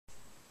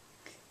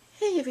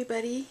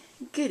everybody,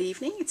 good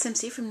evening. It's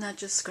MC from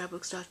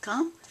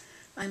NotJustScrapbooks.com.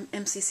 I'm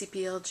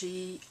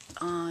MCCPLG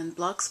on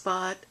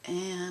Blogspot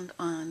and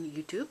on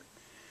YouTube.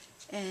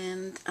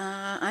 And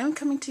I'm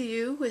coming to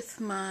you with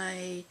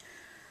my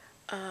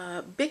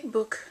big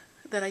book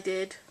that I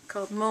did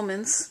called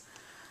Moments.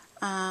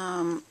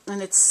 And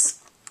it's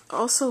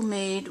also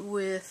made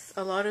with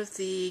a lot of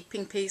the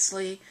Pink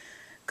Paisley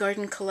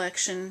garden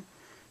collection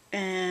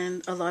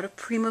and a lot of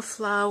Prima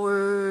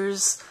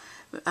flowers,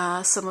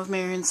 some of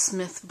Marion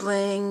Smith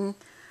bling,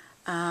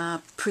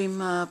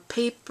 Prima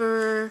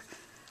paper,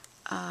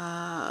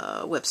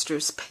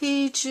 Webster's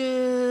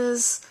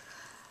pages,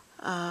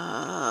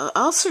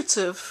 all sorts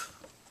of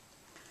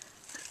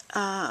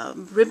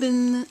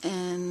ribbon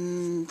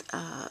and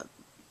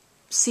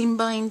seam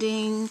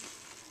binding,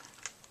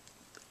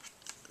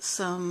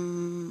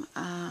 some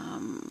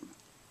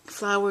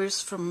flowers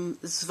from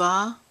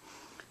Zva,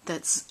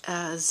 that's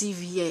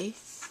ZVA,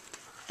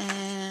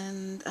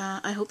 and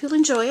I hope you'll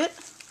enjoy it.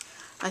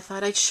 I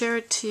thought I'd share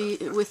it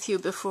with you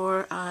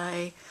before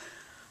I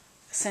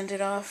send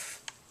it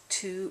off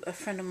to a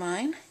friend of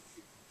mine.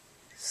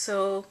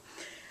 So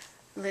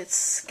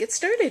let's get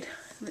started.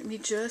 Let me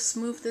just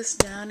move this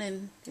down,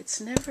 and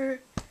it's never,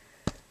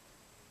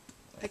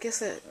 I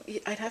guess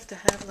I'd have to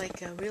have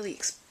like a really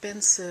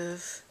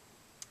expensive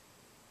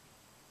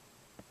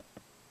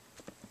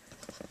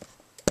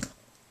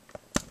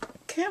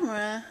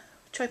camera,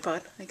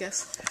 tripod, I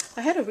guess.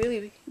 I had a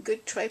really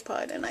good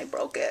tripod and I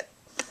broke it.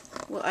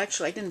 Well,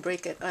 actually, I didn't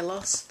break it. I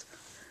lost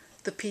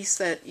the piece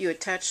that you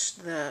attach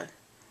the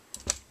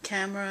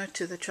camera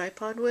to the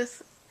tripod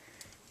with,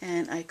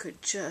 and I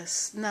could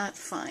just not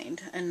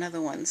find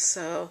another one.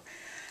 So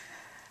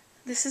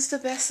this is the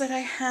best that I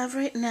have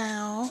right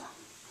now.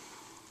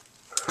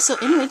 So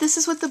anyway, this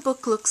is what the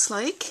book looks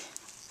like,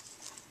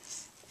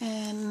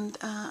 and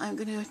I'm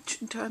going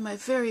to try my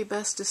very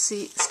best to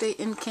stay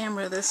in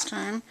camera this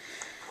time.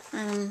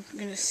 I'm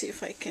going to see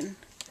if I can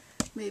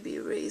maybe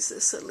raise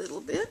this a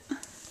little bit.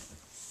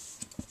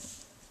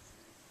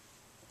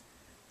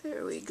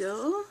 There we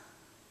go.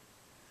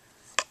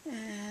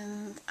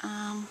 And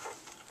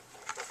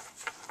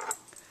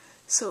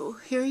so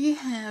here you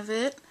have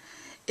it.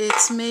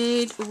 It's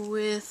made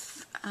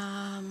with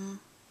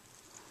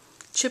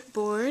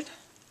chipboard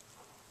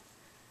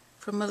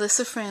from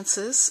Melissa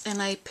Francis, and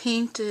I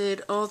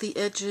painted all the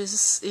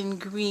edges in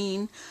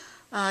green.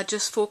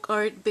 Just Folk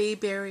Art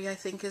Bayberry, I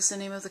think, is the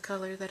name of the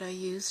color that I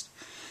used.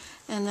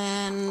 And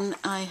then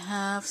I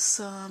have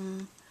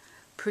some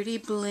pretty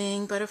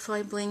bling,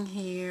 butterfly bling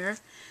here,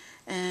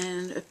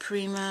 and a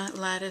Prima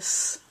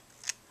lattice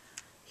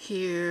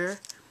here,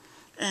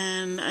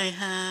 and I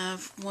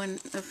have one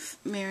of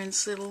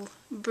Marion's little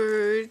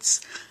birds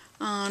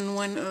on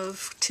one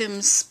of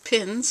Tim's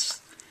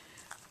pins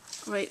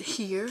right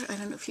here. I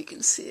don't know if you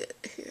can see it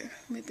here,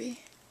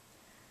 maybe.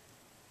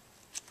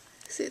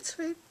 See, it's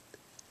right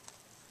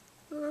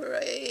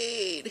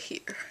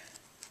here.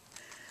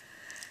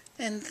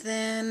 And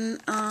then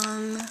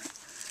on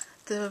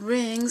the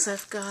rings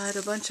I've got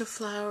a bunch of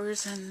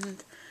flowers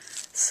and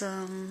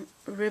some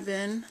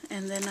ribbon,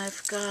 and then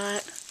I've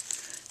got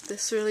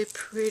this really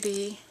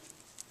pretty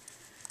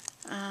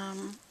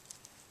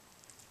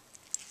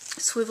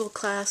swivel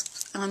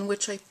clasp on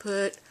which I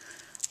put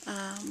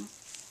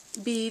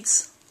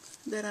beads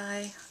that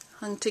I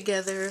hung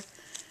together,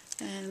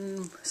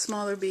 and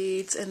smaller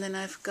beads. And then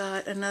I've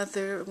got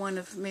another one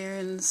of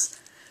Marion's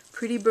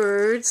pretty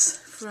birds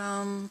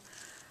from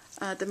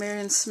the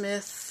Marion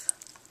Smith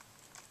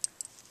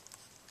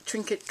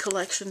trinket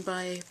collection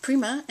by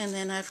Prima, and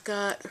then I've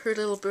got her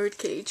little bird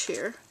cage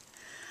here.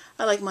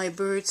 I like my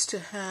birds to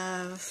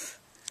have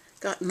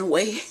gotten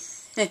away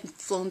and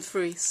flown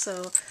free.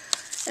 So,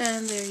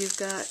 and there you've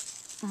got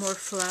more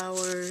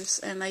flowers,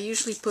 and I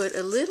usually put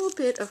a little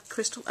bit of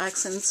crystal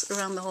accents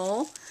around the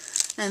hole,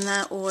 and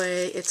that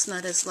way it's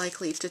not as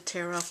likely to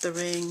tear off the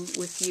ring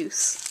with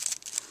use.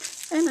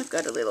 And I've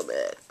got a little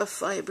bit of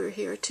fiber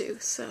here too.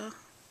 So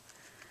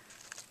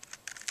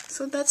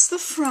that's the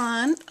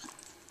front.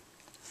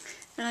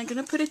 And I'm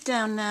going to put it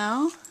down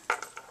now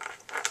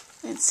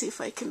and see if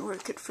I can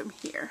work it from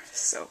here.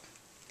 So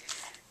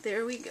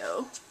there we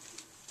go.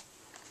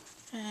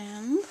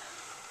 And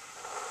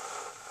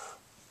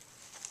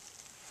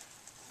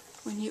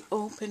when you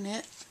open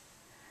it,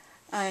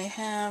 I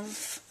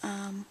have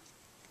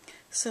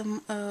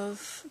some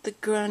of the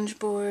grunge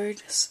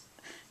boards,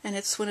 and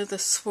it's one of the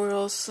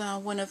swirls,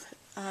 one of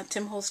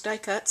Tim Holt's die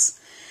cuts.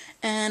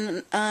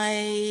 And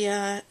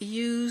I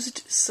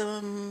used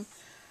some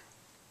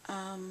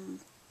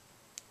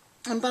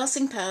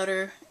embossing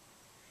powder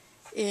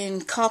in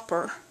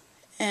copper,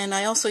 and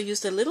I also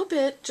used a little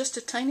bit, just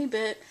a tiny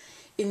bit,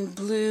 in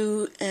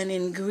blue and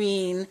in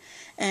green.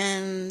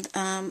 And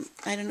I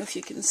don't know if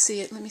you can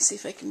see it. Let me see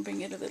if I can bring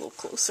it a little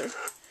closer.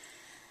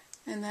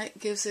 And that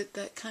gives it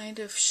that kind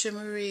of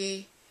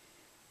shimmery,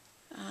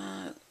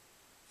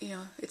 you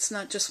know, it's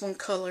not just one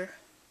color.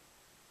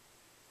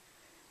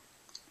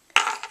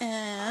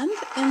 And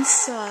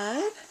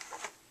inside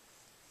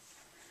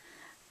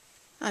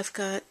I've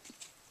got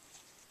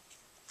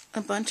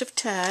a bunch of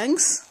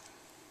tags.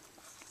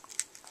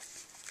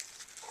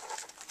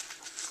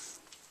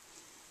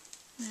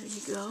 There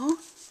you go.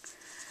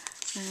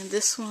 And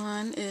this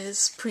one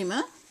is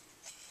Prima.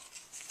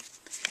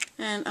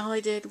 And all I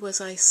did was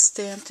I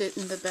stamped it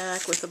in the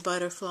back with a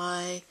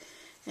butterfly,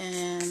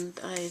 and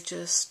I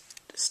just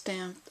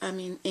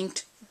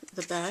inked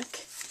the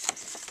back.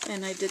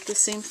 And I did the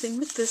same thing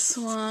with this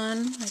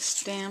one. I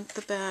stamped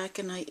the back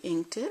and I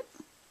inked it.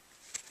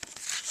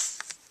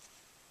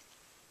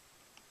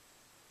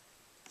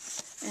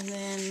 And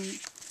then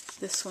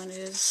this one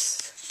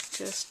is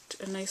just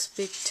a nice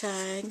big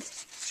tag.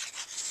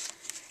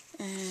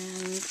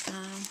 And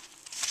I'll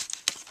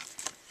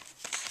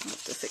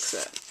have to fix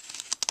that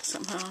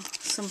somehow.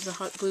 Some of the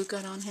hot glue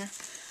got on here.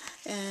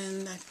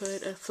 And I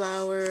put a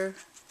flower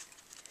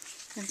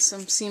and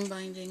some seam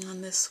binding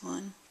on this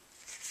one.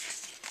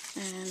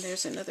 And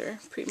there's another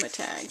Prima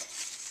tag.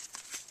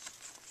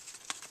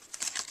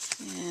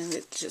 And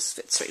it just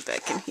fits right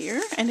back in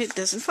here, and it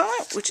doesn't fall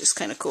out, which is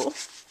kind of cool.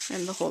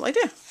 And the whole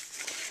idea.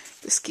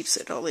 This keeps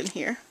it all in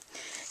here.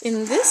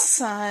 In this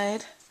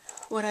side,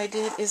 what I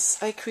did is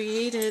I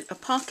created a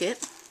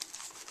pocket,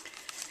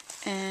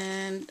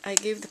 and I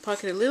gave the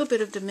pocket a little bit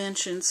of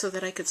dimension so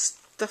that I could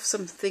stuff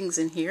some things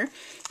in here,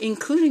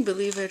 including,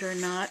 believe it or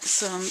not,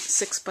 some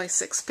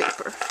 6x6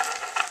 paper.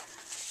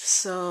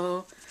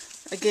 So,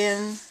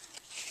 again,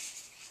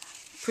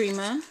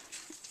 Prima,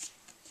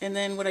 and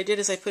then what I did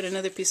is I put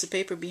another piece of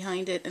paper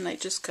behind it, and I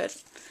just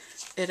cut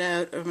it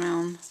out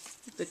around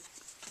the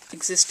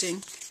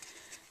existing.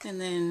 And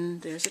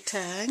then there's a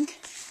tag,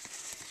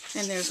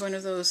 and there's one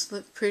of those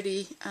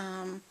pretty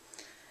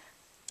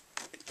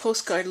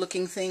postcard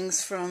looking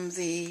things from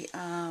the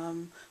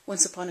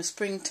Once Upon a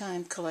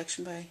Springtime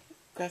collection by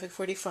Graphic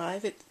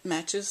 45. It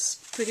matches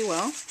pretty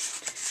well.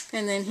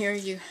 And then here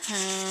you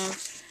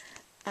have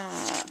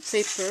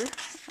paper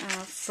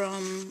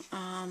from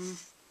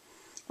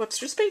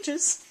Webster's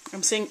Pages.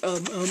 I'm saying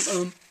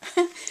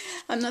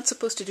I'm not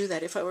supposed to do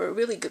that. If I were a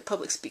really good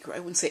public speaker, I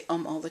wouldn't say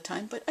all the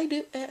time, but I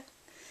do.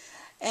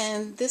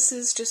 And this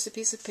is just a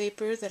piece of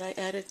paper that I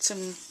added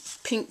some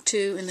pink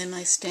to, and then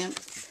I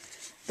stamped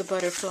the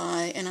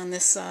butterfly, and on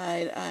this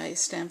side I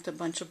stamped a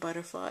bunch of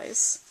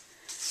butterflies.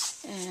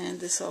 And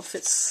this all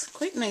fits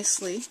quite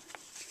nicely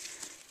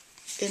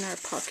in our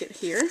pocket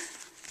here.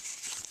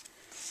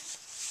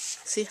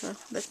 See how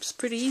that's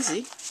pretty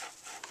easy.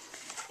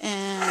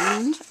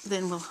 And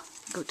then we'll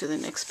go to the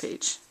next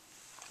page.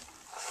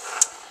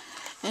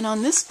 And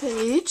on this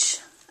page,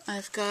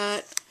 I've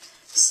got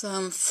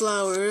some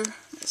flowers.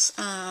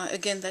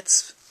 Again,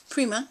 that's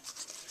Prima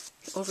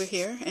over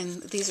here,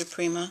 and these are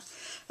Prima.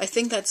 I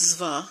think that's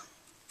Zva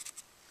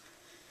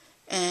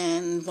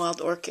and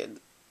Wild Orchid.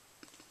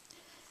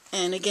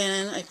 And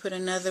again, I put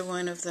another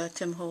one of the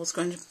Tim Holtz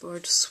grunge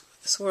board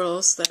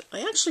swirls that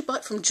I actually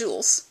bought from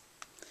Jules,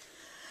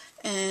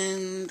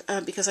 and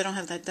because I don't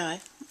have that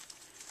die.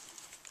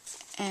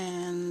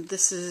 And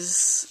this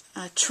is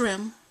a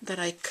trim that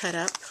I cut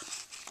up.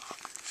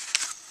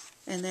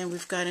 And then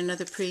we've got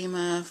another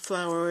Prima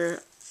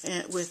flower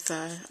with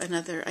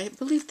another, I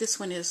believe this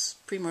one is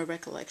Prima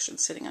Recollection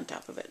sitting on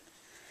top of it.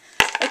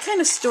 I kind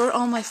of store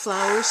all my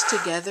flowers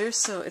together,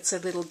 so it's a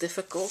little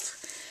difficult.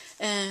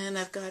 And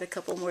I've got a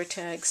couple more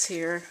tags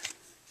here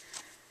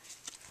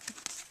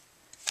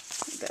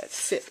that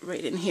fit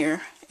right in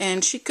here.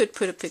 And she could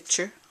put a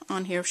picture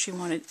on here if she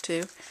wanted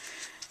to.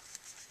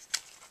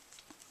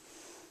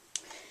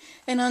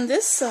 And on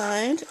this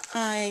side,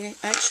 I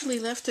actually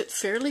left it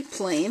fairly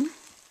plain,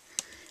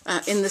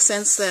 in the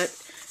sense that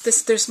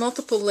there's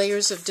multiple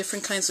layers of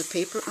different kinds of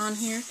paper on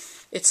here.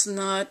 It's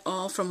not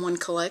all from one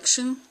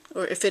collection,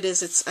 or if it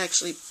is, it's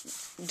actually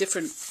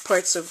different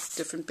parts of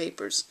different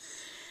papers.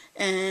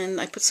 And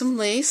I put some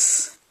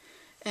lace,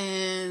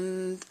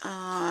 and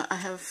I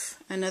have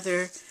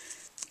another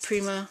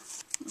Prima,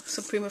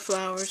 some Prima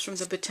flowers from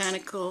the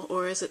Botanical,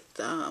 or is it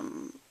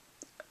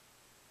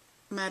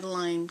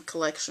Madeline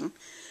collection.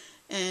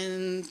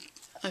 And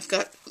I've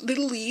got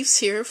little leaves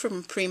here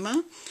from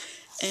Prima,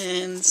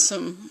 and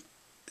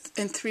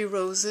 3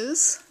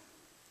 roses.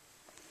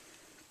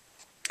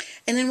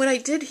 And then what I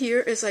did here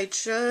is I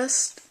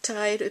just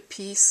tied a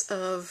piece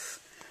of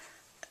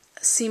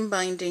seam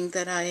binding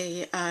that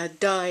I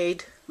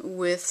dyed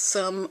with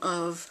some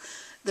of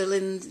the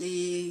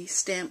Lindy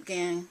Stamp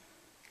Gang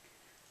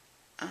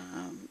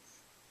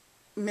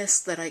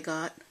mist that I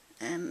got,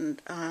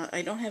 and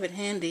I don't have it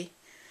handy.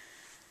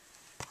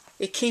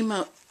 It came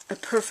out a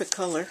perfect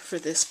color for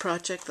this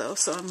project though,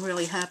 so I'm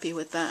really happy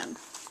with that.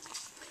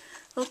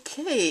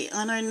 Okay,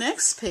 on our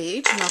next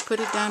page, and I'll put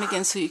it down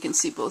again so you can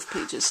see both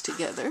pages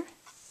together.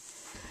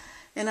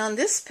 And on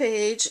this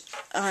page,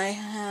 I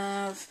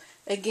have,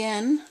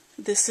 again,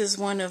 this is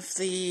one of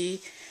the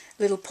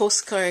little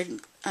postcard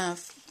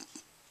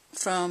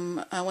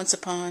from Once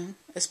Upon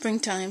a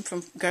Springtime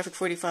from Graphic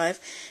 45.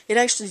 It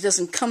actually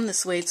doesn't come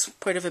this way. It's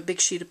part of a big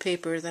sheet of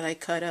paper that I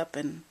cut up.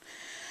 And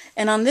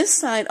on this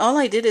side, all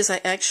I did is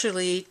I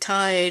actually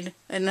tied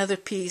another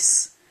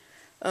piece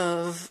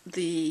of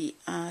the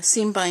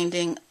seam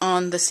binding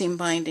on the seam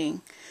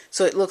binding.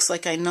 So it looks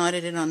like I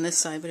knotted it on this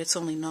side, but it's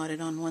only knotted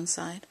on one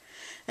side.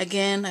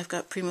 Again, I've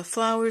got Prima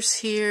flowers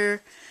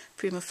here,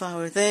 Prima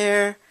flower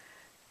there,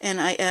 and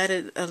I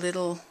added a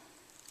little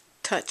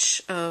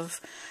touch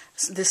of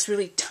this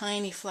really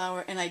tiny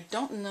flower, and I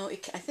don't know, I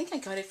think I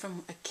got it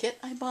from a kit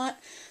I bought,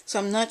 so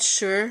I'm not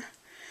sure,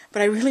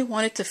 but I really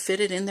wanted to fit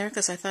it in there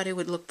because I thought it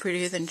would look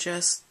prettier than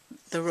just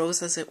the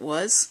rose as it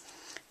was.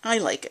 I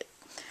like it.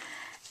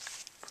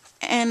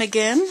 And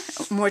again,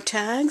 more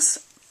tags,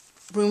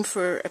 room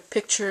for a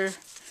picture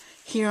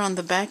here on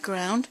the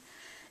background,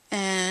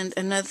 and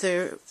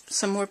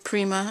some more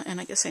Prima, and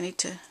I guess I need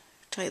to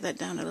tie that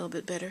down a little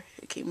bit better.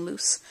 It came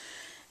loose.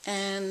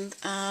 And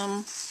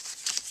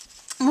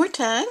more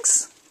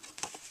tags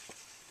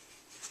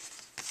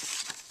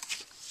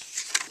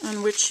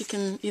on which you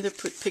can either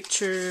put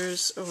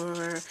pictures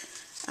or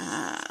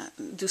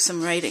do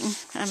some writing.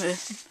 I'm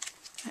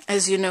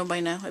as you know by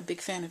now, a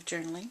big fan of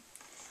journaling.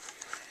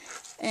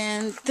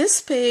 And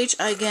this page,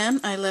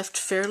 again, I left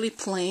fairly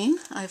plain.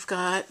 I've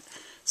got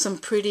some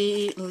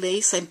pretty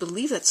lace. I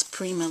believe that's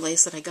Prima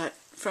lace that I got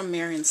from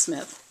Marion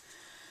Smith.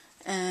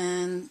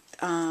 And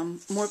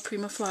more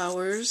Prima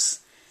flowers.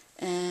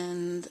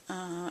 And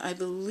I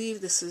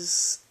believe this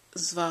is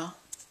Zva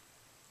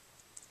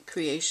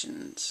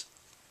Creations.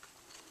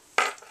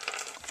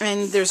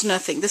 And there's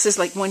nothing. This is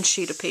like one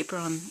sheet of paper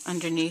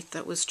underneath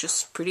that was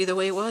just pretty the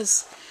way it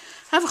was.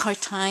 I have a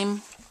hard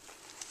time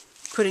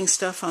putting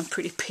stuff on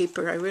pretty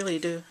paper. I really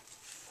do.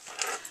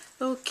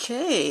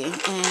 Okay,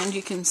 and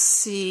you can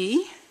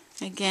see,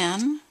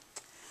 again,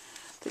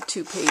 the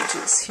 2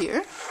 pages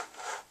here.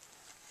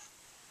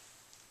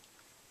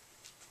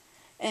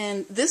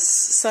 And this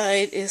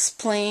side is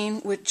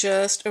plain with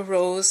just a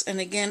rose, and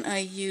again I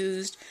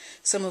used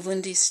some of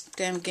Lindy's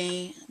Stamp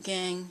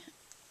Gang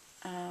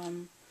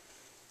on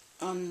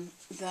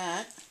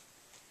that.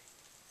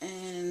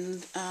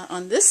 And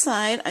on this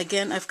side,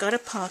 again, I've got a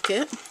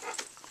pocket,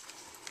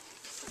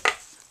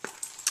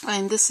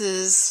 and this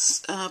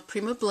is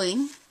Prima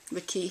Bling.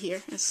 The key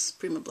here is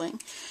Prima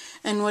Bling.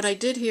 And what I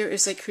did here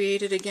is I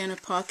created again a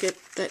pocket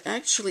that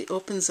actually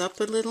opens up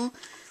a little,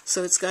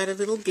 so it's got a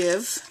little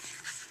give.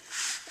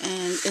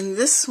 And in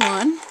this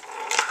one,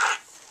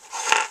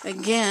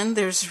 again,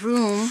 there's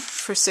room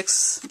for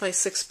 6 by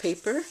 6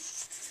 paper,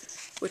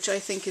 which I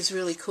think is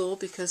really cool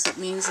because it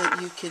means that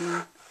you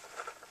can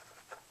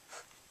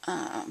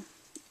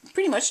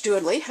pretty much do a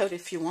layout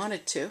if you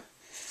wanted to.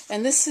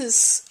 And this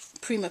is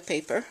Prima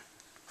paper.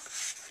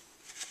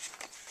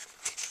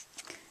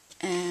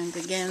 And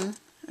again,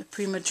 a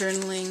Prima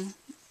journaling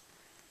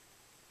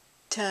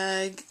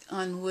tag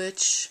on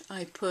which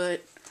I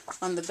put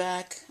on the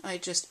back, I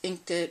just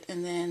inked it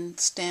and then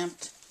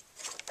stamped.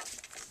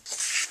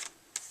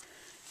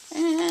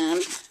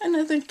 And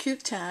another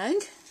cute tag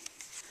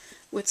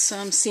with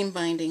some seam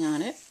binding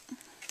on it.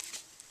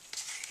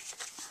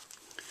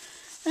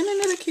 And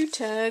another cute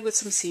tag with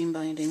some seam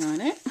binding on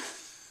it.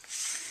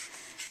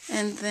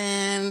 And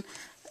then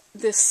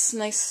this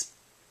nice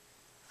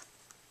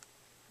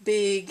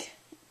big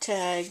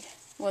tag.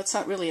 Well, it's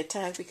not really a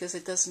tag because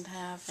it doesn't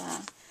have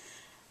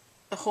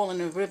a hole in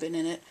a ribbon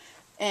in it.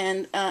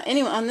 And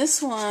anyway, on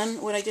this one,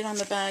 what I did on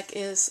the back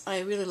is I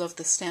really love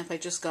the stamp. I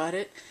just got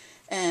it,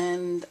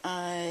 and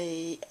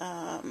I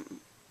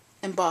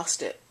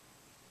embossed it.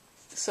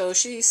 So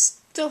she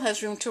still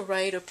has room to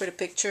write or put a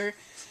picture,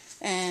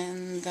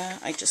 and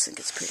I just think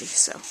it's pretty.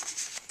 So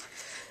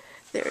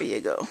there you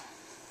go.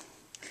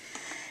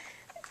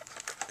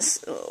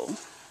 So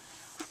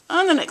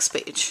on the next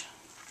page.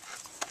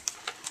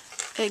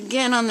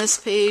 Again, on this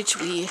page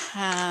we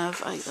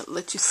have, I'll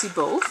let you see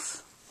both.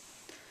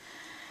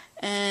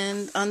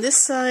 And on this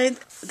side,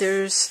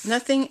 there's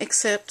nothing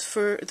except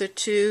for the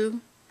 2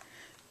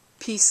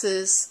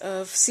 pieces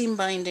of seam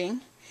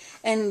binding.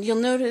 And you'll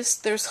notice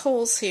there's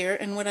holes here,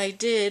 and what I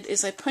did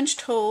is I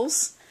punched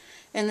holes,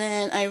 and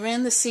then I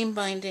ran the seam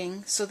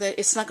binding so that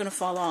it's not going to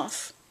fall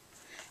off.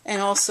 And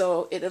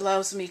also, it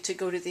allows me to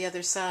go to the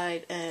other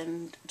side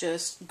and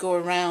just go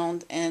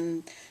around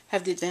and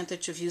have the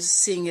advantage of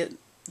seeing it,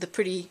 the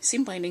pretty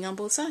seam binding on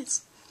both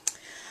sides.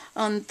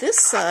 On this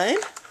side,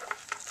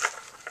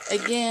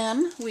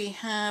 again, we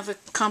have a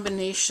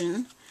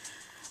combination.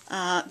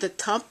 The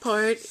top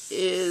part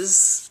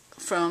is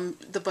from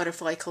the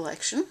Butterfly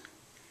collection.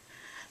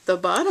 The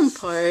bottom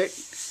part,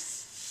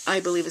 I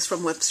believe, is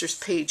from Webster's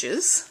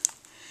Pages.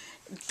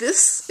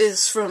 This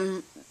is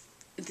from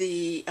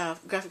the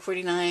Graphic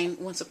 49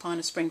 Once Upon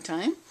a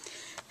Springtime.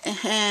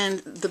 And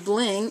the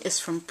bling is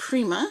from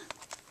Prima.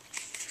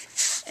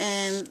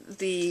 And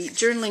the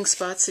journaling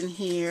spots in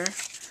here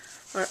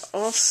are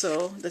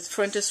also, the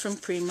front is from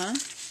Prima.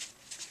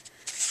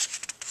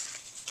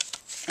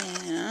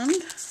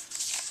 And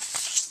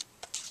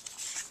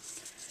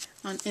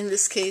in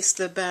this case,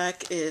 the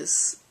back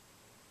is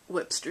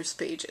Webster's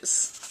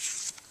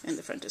Pages, and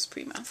the front is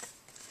Prima.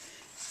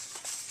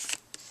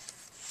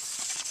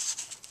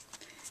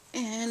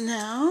 And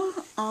now,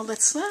 all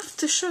that's left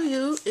to show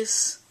you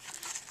is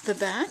the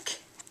back.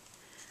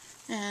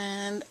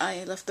 And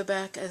I left the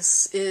back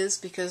as is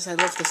because I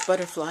love this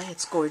butterfly.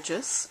 It's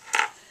gorgeous.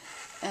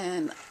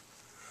 And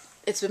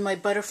it's been my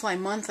butterfly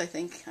month, I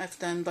think. I've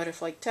done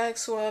butterfly tag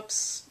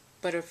swaps,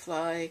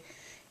 butterfly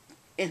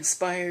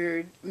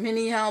inspired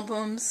mini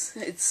albums.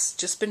 It's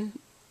just been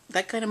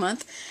that kind of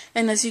month.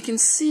 And as you can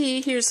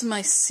see, here's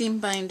my seam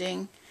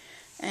binding,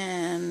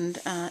 and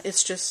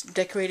it's just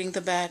decorating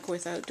the back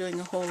without doing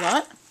a whole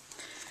lot.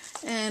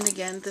 And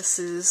again, this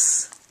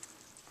is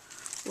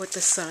what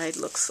the side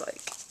looks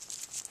like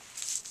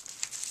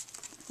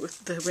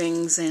with the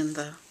rings and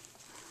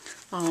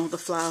all the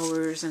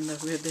flowers and the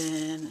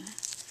ribbon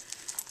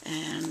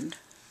and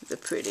the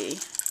pretty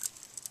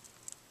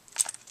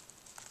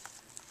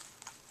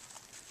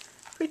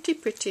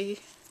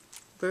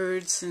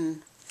birds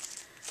and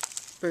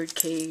bird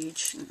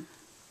cage.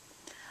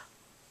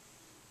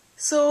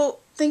 So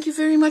thank you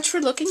very much for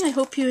looking. I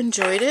hope you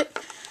enjoyed it,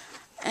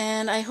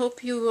 and I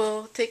hope you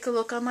will take a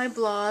look on my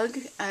blog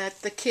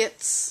at the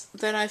kits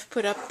that I've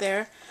put up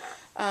there.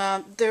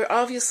 They're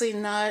obviously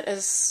not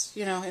as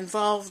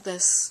involved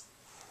as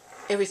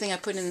everything I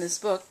put in this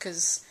book,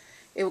 because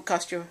it would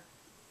cost you,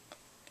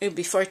 it would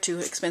be far too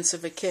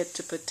expensive a kit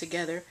to put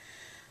together.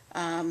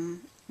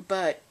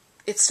 But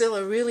it's still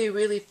a really,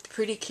 really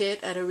pretty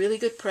kit at a really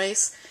good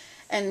price.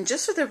 And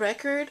just for the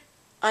record,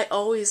 I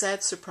always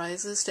add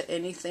surprises to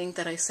anything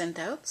that I send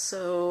out.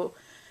 So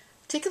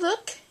take a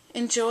look,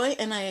 enjoy,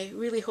 and I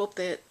really hope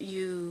that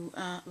you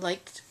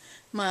liked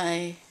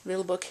my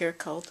little book here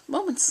called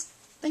Moments.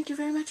 Thank you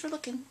very much for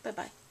looking.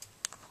 Bye-bye.